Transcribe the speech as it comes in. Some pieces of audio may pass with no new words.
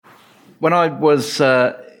When I was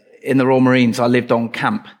in the Royal Marines, I lived on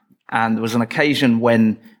camp, and there was an occasion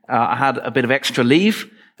when I had a bit of extra leave,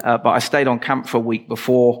 but I stayed on camp for a week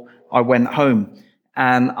before I went home.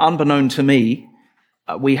 And unbeknown to me,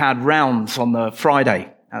 we had rounds on the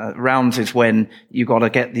Friday. Rounds is when you got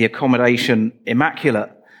to get the accommodation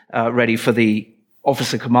immaculate, ready for the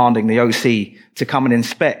officer commanding the OC to come and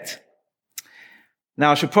inspect.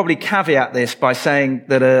 Now, I should probably caveat this by saying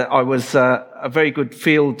that I was a very good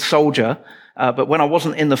field soldier, but when I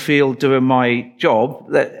wasn't in the field doing my job,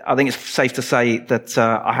 I think it's safe to say that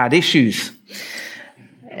I had issues.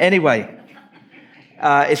 Anyway,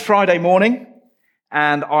 it's Friday morning,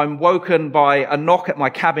 and I'm woken by a knock at my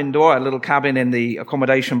cabin door, a little cabin in the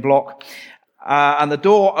accommodation block, and the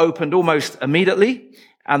door opened almost immediately,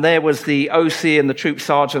 and there was the OC and the troop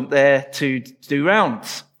sergeant there to do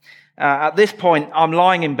rounds. At this point, I'm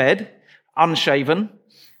lying in bed, unshaven.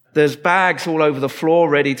 There's bags all over the floor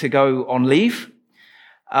ready to go on leave.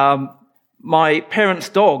 My parents'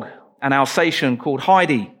 dog, an Alsatian called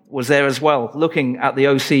Heidi, was there as well, looking at the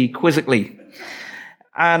OC quizzically.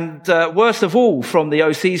 And worst of all, from the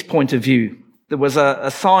OC's point of view, there was a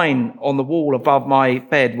sign on the wall above my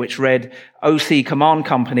bed which read OC Command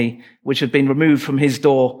Company, which had been removed from his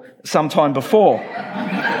door some time before.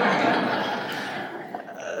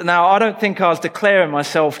 Now, I don't think I was declaring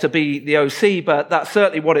myself to be the OC, but that's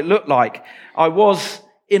certainly what it looked like. I was,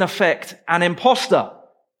 in effect, an imposter,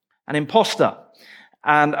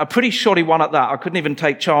 and a pretty shoddy one at that. I couldn't even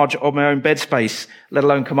take charge of my own bed space, let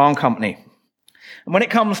alone command company. And when it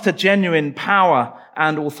comes to genuine power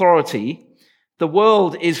and authority, the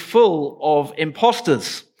world is full of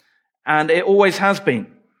imposters, and it always has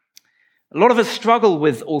been. A lot of us struggle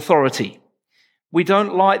with authority. We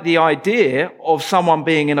don't like the idea of someone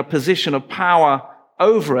being in a position of power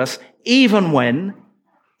over us, even when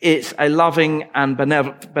it's a loving and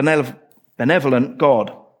benevolent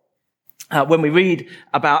God. When we read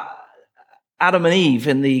about Adam and Eve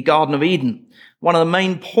in the Garden of Eden, one of the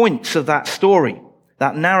main points of that story,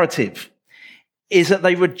 that narrative, is that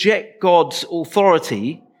they reject God's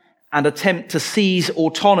authority and attempt to seize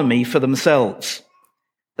autonomy for themselves.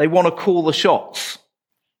 They want to call the shots.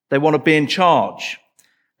 They want to be in charge.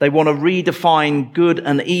 They want to redefine good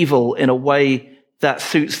and evil in a way that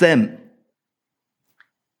suits them.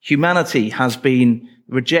 Humanity has been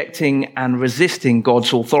rejecting and resisting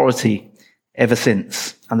God's authority ever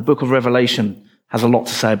since. And the book of Revelation has a lot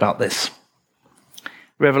to say about this.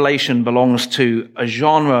 Revelation belongs to a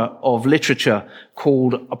genre of literature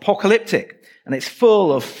called apocalyptic, and it's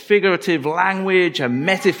full of figurative language and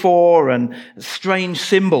metaphor and strange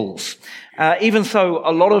symbols. Even so,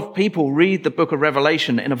 a lot of people read the book of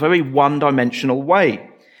Revelation in a very one-dimensional way.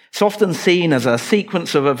 It's often seen as a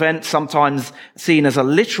sequence of events, sometimes seen as a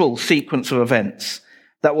literal sequence of events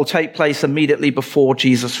that will take place immediately before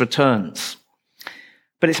Jesus returns.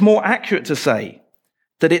 But it's more accurate to say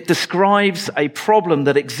that it describes a problem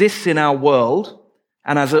that exists in our world,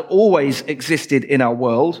 and has always existed in our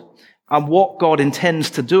world, and what God intends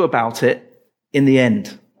to do about it in the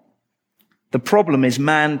end. The problem is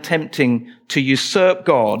man attempting to usurp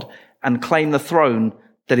God and claim the throne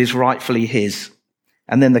that is rightfully his.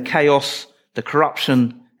 And then the chaos, the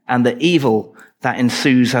corruption, and the evil that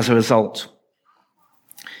ensues as a result.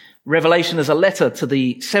 Revelation is a letter to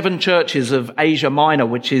the 7 churches of Asia Minor,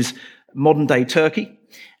 which is modern-day Turkey.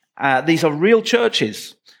 These are real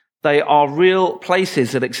churches. They are real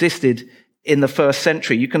places that existed in the first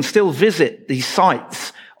century. You can still visit the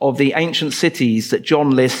sites of the ancient cities that John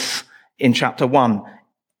lists in chapter 1.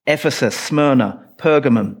 Ephesus, Smyrna,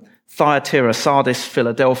 Pergamum, Thyatira, Sardis,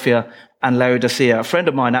 Philadelphia, and Laodicea. A friend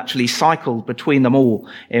of mine actually cycled between them all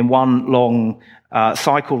in one long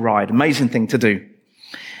cycle ride. Amazing thing to do.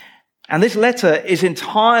 And this letter is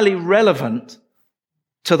entirely relevant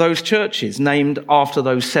to those churches named after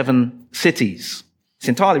those 7 cities. It's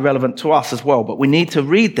entirely relevant to us as well, but we need to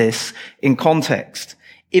read this in context.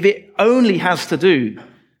 If it only has to do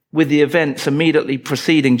with the events immediately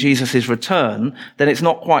preceding Jesus' return, then it's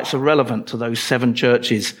not quite so relevant to those 7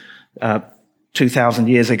 churches 2,000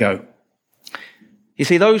 years ago. You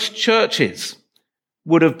see, those churches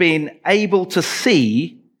would have been able to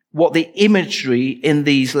see what the imagery in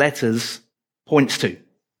these letters points to.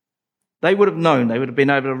 They would have known, they would have been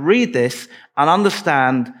able to read this and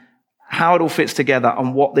understand how it all fits together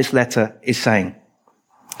and what this letter is saying.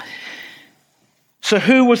 So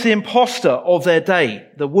who was the imposter of their day,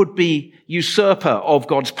 the would-be usurper of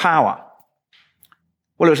God's power?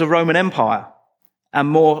 Well, it was the Roman Empire, and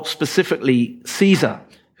more specifically Caesar,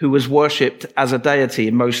 who was worshipped as a deity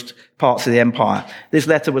in most parts of the empire. This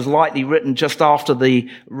letter was likely written just after the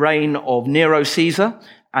reign of Nero Caesar,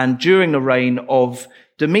 and during the reign of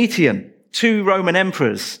Domitian, 2 Roman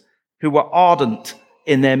emperors who were ardent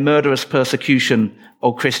in their murderous persecution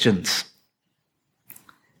of Christians.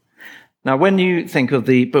 Now, when you think of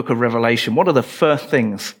the book of Revelation, what are the first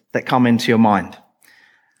things that come into your mind?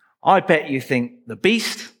 I bet you think the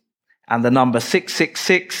beast and the number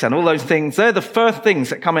 666 and all those things. They're the first things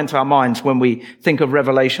that come into our minds when we think of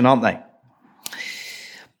Revelation, aren't they?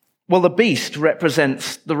 Well, the beast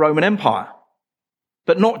represents the Roman Empire,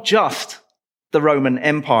 but not just the Roman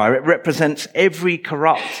Empire. It represents every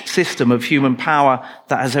corrupt system of human power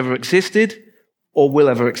that has ever existed or will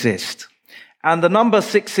ever exist. And the number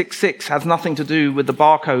 666 has nothing to do with the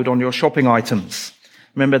barcode on your shopping items.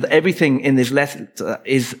 Remember that everything in this letter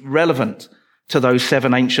is relevant to those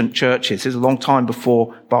 7 ancient churches. It's a long time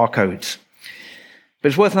before barcodes. But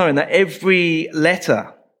it's worth knowing that every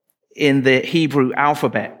letter in the Hebrew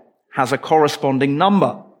alphabet has a corresponding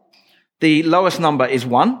number. The lowest number is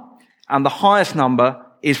 1, and the highest number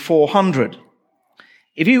is 400.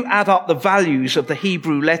 If you add up the values of the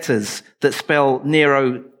Hebrew letters that spell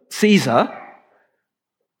Nero Caesar,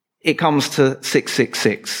 it comes to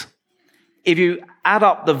 666. If you add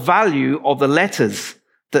up the value of the letters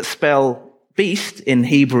that spell beast in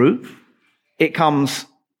Hebrew, it comes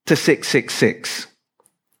to 666.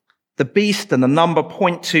 The beast and the number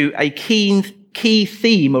point to a key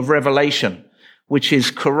theme of Revelation, which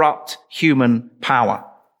is corrupt human power.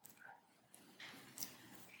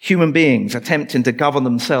 Human beings attempting to govern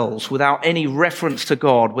themselves without any reference to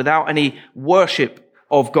God, without any worship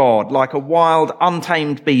of God, like a wild,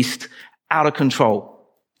 untamed beast out of control.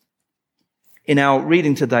 In our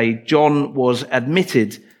reading today, John was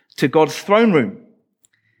admitted to God's throne room.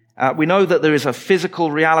 We know that there is a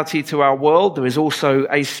physical reality to our world. There is also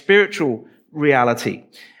a spiritual reality.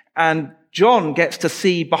 And John gets to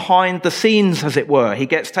see behind the scenes, as it were. He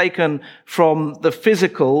gets taken from the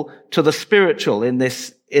physical to the spiritual in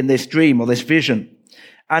this dream or this vision.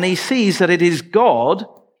 And he sees that it is God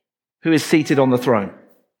who is seated on the throne.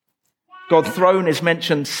 God's throne is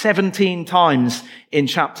mentioned 17 times in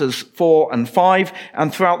chapters 4 and 5,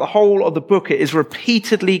 and throughout the whole of the book it is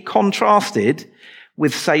repeatedly contrasted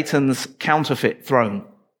with Satan's counterfeit throne.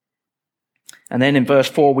 And then in verse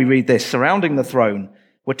 4 we read this: surrounding the throne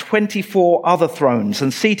were 24 other thrones,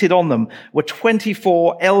 and seated on them were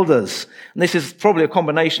 24 elders. And this is probably a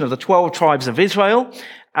combination of the 12 tribes of Israel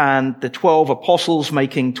and the 12 apostles,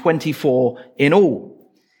 making 24 in all.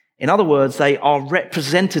 In other words, they are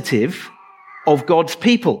representative of God's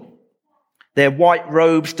people. Their white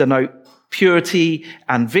robes denote purity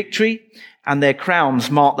and victory, and their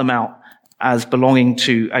crowns mark them out as belonging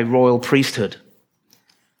to a royal priesthood.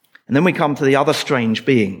 And then we come to the other strange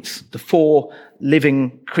beings, the 4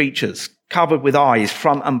 living creatures, covered with eyes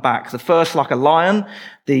front and back. The first like a lion,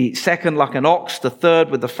 the second like an ox, the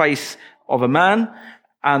third with the face of a man,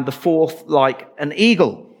 and the fourth like an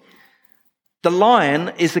eagle. The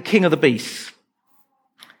lion is the king of the beasts.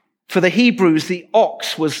 For the Hebrews, the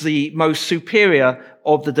ox was the most superior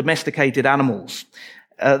of the domesticated animals.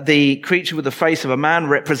 The creature with the face of a man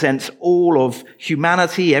represents all of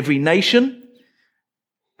humanity, every nation.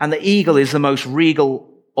 And the eagle is the most regal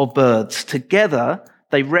of birds. Together,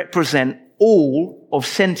 they represent all of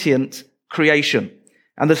sentient creation.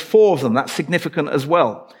 And there's 4 of them. That's significant as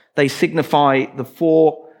well. They signify the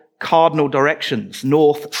 4 cardinal directions: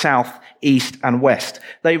 north, south, east, and west.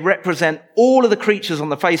 They represent all of the creatures on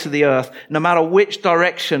the face of the earth, no matter which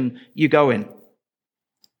direction you go in.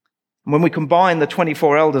 And when we combine the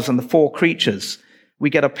 24 elders and the 4 creatures,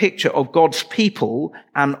 we get a picture of God's people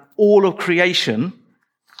and all of creation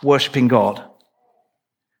worshipping God.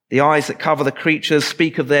 The eyes that cover the creatures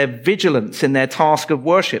speak of their vigilance in their task of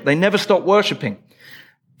worship. They never stop worshiping.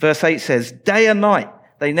 Verse 8 says, day and night,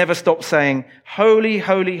 they never stop saying, holy,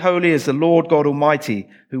 holy, holy is the Lord God Almighty,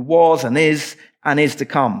 who was and is to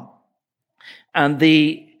come. And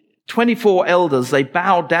the 24 elders, they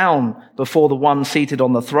bow down before the one seated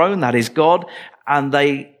on the throne, that is God, and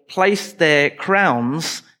they place their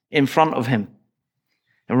crowns in front of him.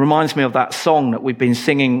 It reminds me of that song that we've been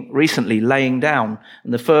singing recently, Laying Down.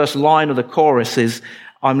 And the first line of the chorus is,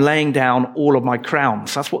 I'm laying down all of my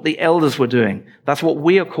crowns. That's what the elders were doing. That's what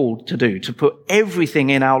we are called to do, to put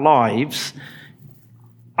everything in our lives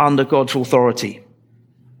under God's authority.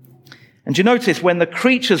 And you notice when the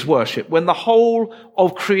creatures worship, when the whole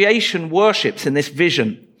of creation worships in this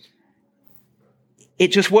vision, it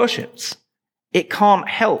just worships. It can't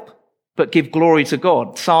help but give glory to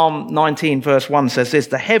God. Psalm 19 verse 1 says this: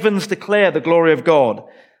 the heavens declare the glory of God.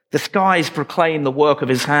 The skies proclaim the work of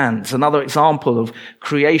his hands. Another example of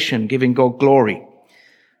creation giving God glory.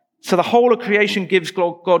 So the whole of creation gives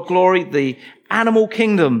God glory. The animal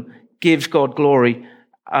kingdom gives God glory.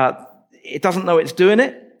 It doesn't know it's doing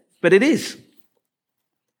it, but it is.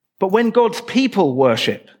 But when God's people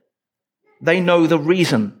worship, they know the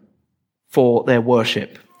reason for their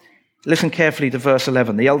worship. Listen carefully to verse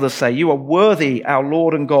 11. The elders say, "You are worthy, our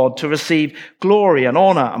Lord and God, to receive glory and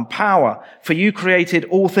honor and power, for you created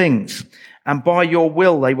all things, and by your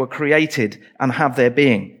will they were created and have their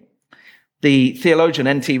being." The theologian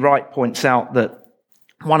N.T. Wright points out that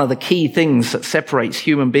one of the key things that separates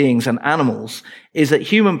human beings and animals is that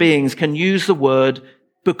human beings can use the word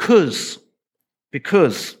because.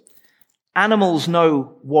 Because animals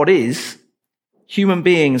know what is, human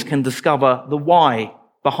beings can discover the why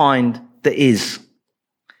behind the is.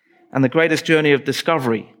 And the greatest journey of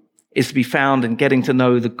discovery is to be found in getting to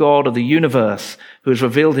know the God of the universe who has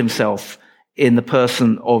revealed himself in the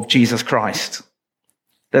person of Jesus Christ.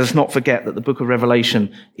 Let us not forget that the book of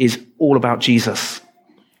Revelation is all about Jesus.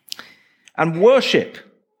 And worship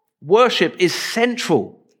is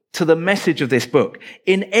central to the message of this book.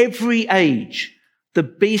 In every age, the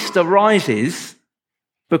beast arises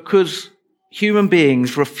because human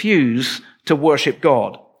beings refuse to worship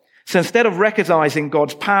God. So instead of recognizing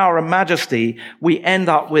God's power and majesty, we end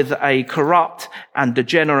up with a corrupt and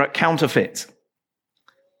degenerate counterfeit.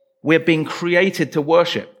 We're being created to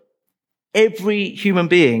worship. Every human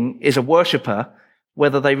being is a worshiper,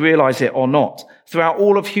 whether they realize it or not. Throughout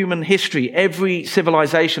all of human history, every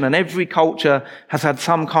civilization and every culture has had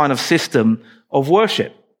some kind of system of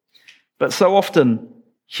worship. But so often,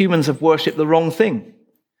 humans have worshipped the wrong thing.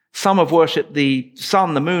 Some have worshipped the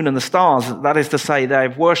sun, the moon, and the stars. That is to say, they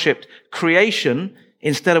have worshipped creation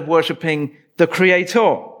instead of worshipping the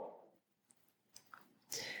Creator.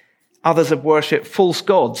 Others have worshipped false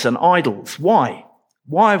gods and idols. Why?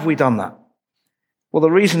 Why have we done that? Well,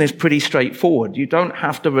 the reason is pretty straightforward. You don't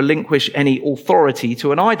have to relinquish any authority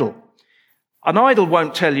to an idol. An idol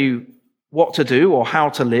won't tell you what to do or how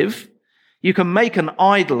to live. You can make an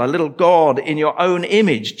idol, a little god in your own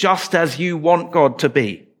image, just as you want God to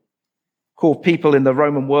be. Of course, people in the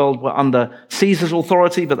Roman world were under Caesar's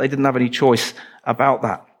authority, but they didn't have any choice about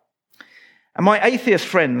that. And my atheist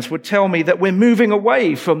friends would tell me that we're moving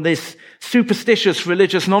away from this superstitious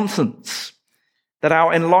religious nonsense, that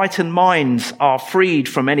our enlightened minds are freed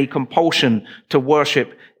from any compulsion to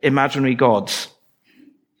worship imaginary gods.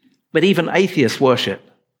 But even atheists worship.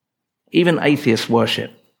 Even atheists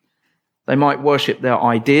worship. They might worship their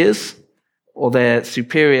ideas or their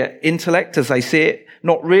superior intellect as they see it,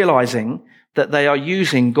 not realizing that they are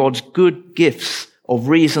using God's good gifts of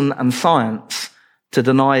reason and science to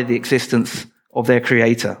deny the existence of their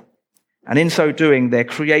Creator. And in so doing, they're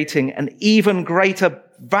creating an even greater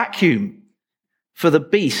vacuum for the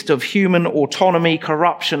beast of human autonomy,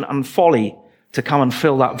 corruption, and folly to come and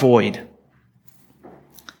fill that void.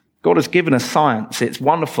 God has given us science. It's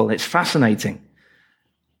wonderful. It's fascinating.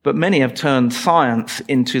 But many have turned science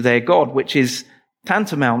into their God, which is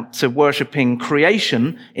tantamount to worshipping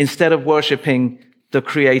creation instead of worshipping the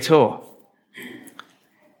Creator.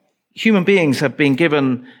 Human beings have been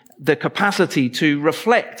given the capacity to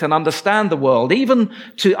reflect and understand the world, even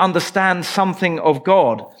to understand something of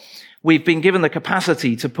God. We've been given the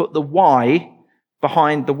capacity to put the why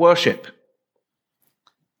behind the worship.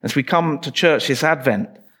 As we come to church this Advent,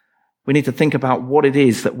 we need to think about what it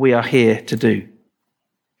is that we are here to do.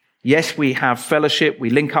 Yes, we have fellowship.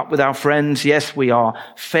 We link up with our friends. Yes, we are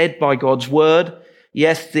fed by God's word.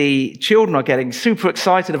 Yes, the children are getting super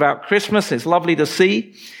excited about Christmas. It's lovely to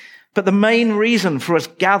see. But the main reason for us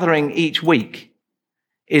gathering each week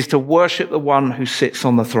is to worship the one who sits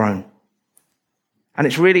on the throne. And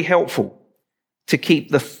it's really helpful to keep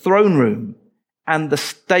the throne room and the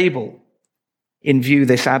stable in view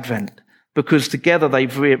this Advent, because together they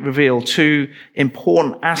reveal two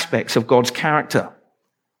important aspects of God's character.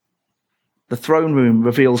 The throne room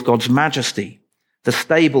reveals God's majesty. The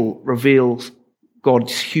stable reveals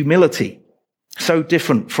God's humility. So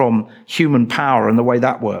different from human power and the way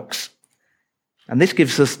that works. And this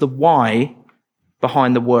gives us the why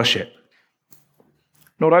behind the worship.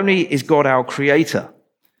 Not only is God our creator,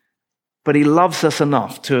 but he loves us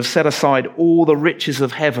enough to have set aside all the riches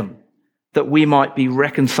of heaven that we might be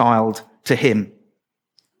reconciled to him.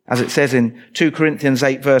 As it says in 2 Corinthians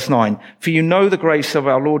 8 verse 9, "For you know the grace of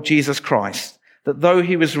our Lord Jesus Christ, that though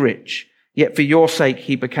he was rich, yet for your sake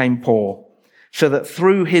he became poor, so that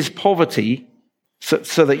through his poverty,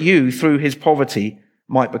 so that you through his poverty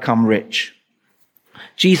might become rich."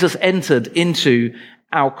 Jesus entered into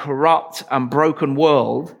our corrupt and broken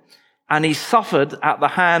world, and he suffered at the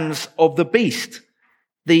hands of the beast.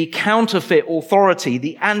 the counterfeit authority,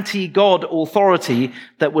 the anti-God authority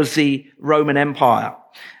that was the Roman Empire.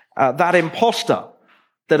 That imposter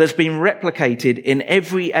that has been replicated in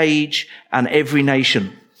every age and every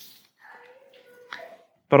nation.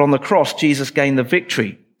 But on the cross, Jesus gained the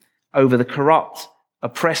victory over the corrupt,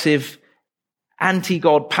 oppressive,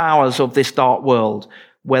 anti-God powers of this dark world,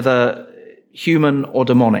 whether human or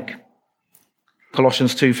demonic.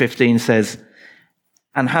 Colossians 2:15 says,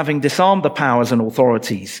 "And having disarmed the powers and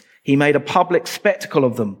authorities, he made a public spectacle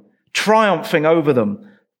of them, triumphing over them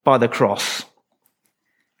by the cross."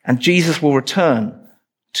 And Jesus will return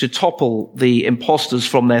to topple the impostors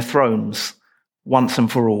from their thrones once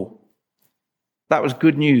and for all. That was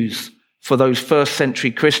good news for those first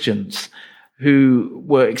century Christians who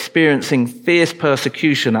were experiencing fierce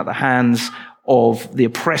persecution at the hands of the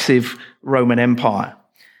oppressive Roman Empire.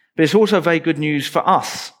 But it's also very good news for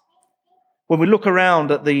us. When we look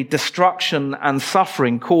around at the destruction and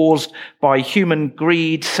suffering caused by human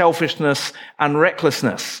greed, selfishness, and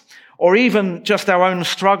recklessness, or even just our own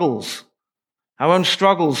struggles,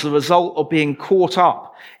 the result of being caught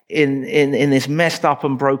up in this messed up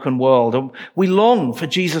and broken world. And we long for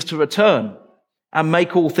Jesus to return and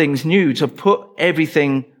make all things new, to put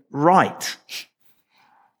everything right.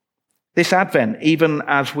 This Advent, even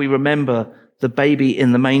as we remember the baby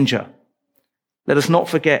in the manger, let us not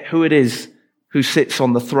forget who it is who sits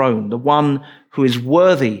on the throne, the one who is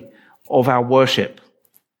worthy of our worship.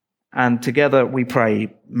 And together we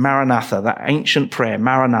pray, Maranatha, that ancient prayer,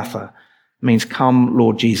 Maranatha, means come,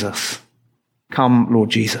 Lord Jesus. Come, Lord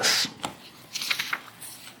Jesus.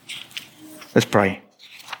 Let's pray.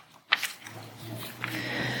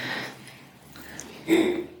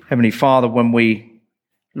 Heavenly Father, when we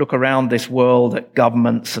look around this world at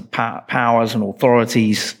governments, at powers and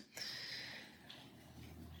authorities,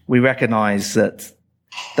 we recognize that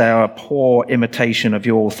they are a poor imitation of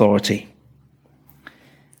your authority.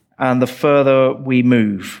 And the further we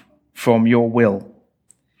move from your will,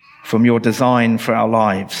 from your design for our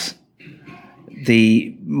lives,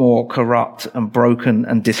 the more corrupt and broken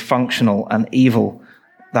and dysfunctional and evil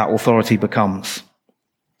that authority becomes.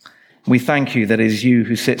 We thank you that it is you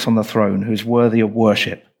who sits on the throne, who is worthy of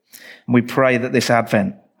worship. And we pray that this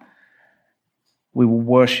Advent, we will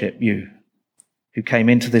worship you, who came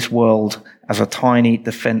into this world as a tiny,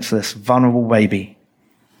 defenseless, vulnerable baby,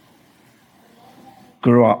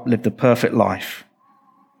 grew up, lived a perfect life,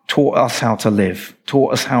 taught us how to live,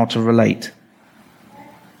 taught us how to relate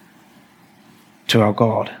to our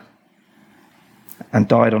God, and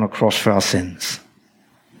died on a cross for our sins.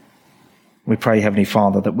 We pray, Heavenly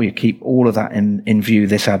Father, that we keep all of that in view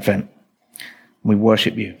this Advent. We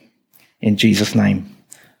worship you. In Jesus' name,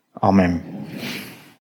 amen.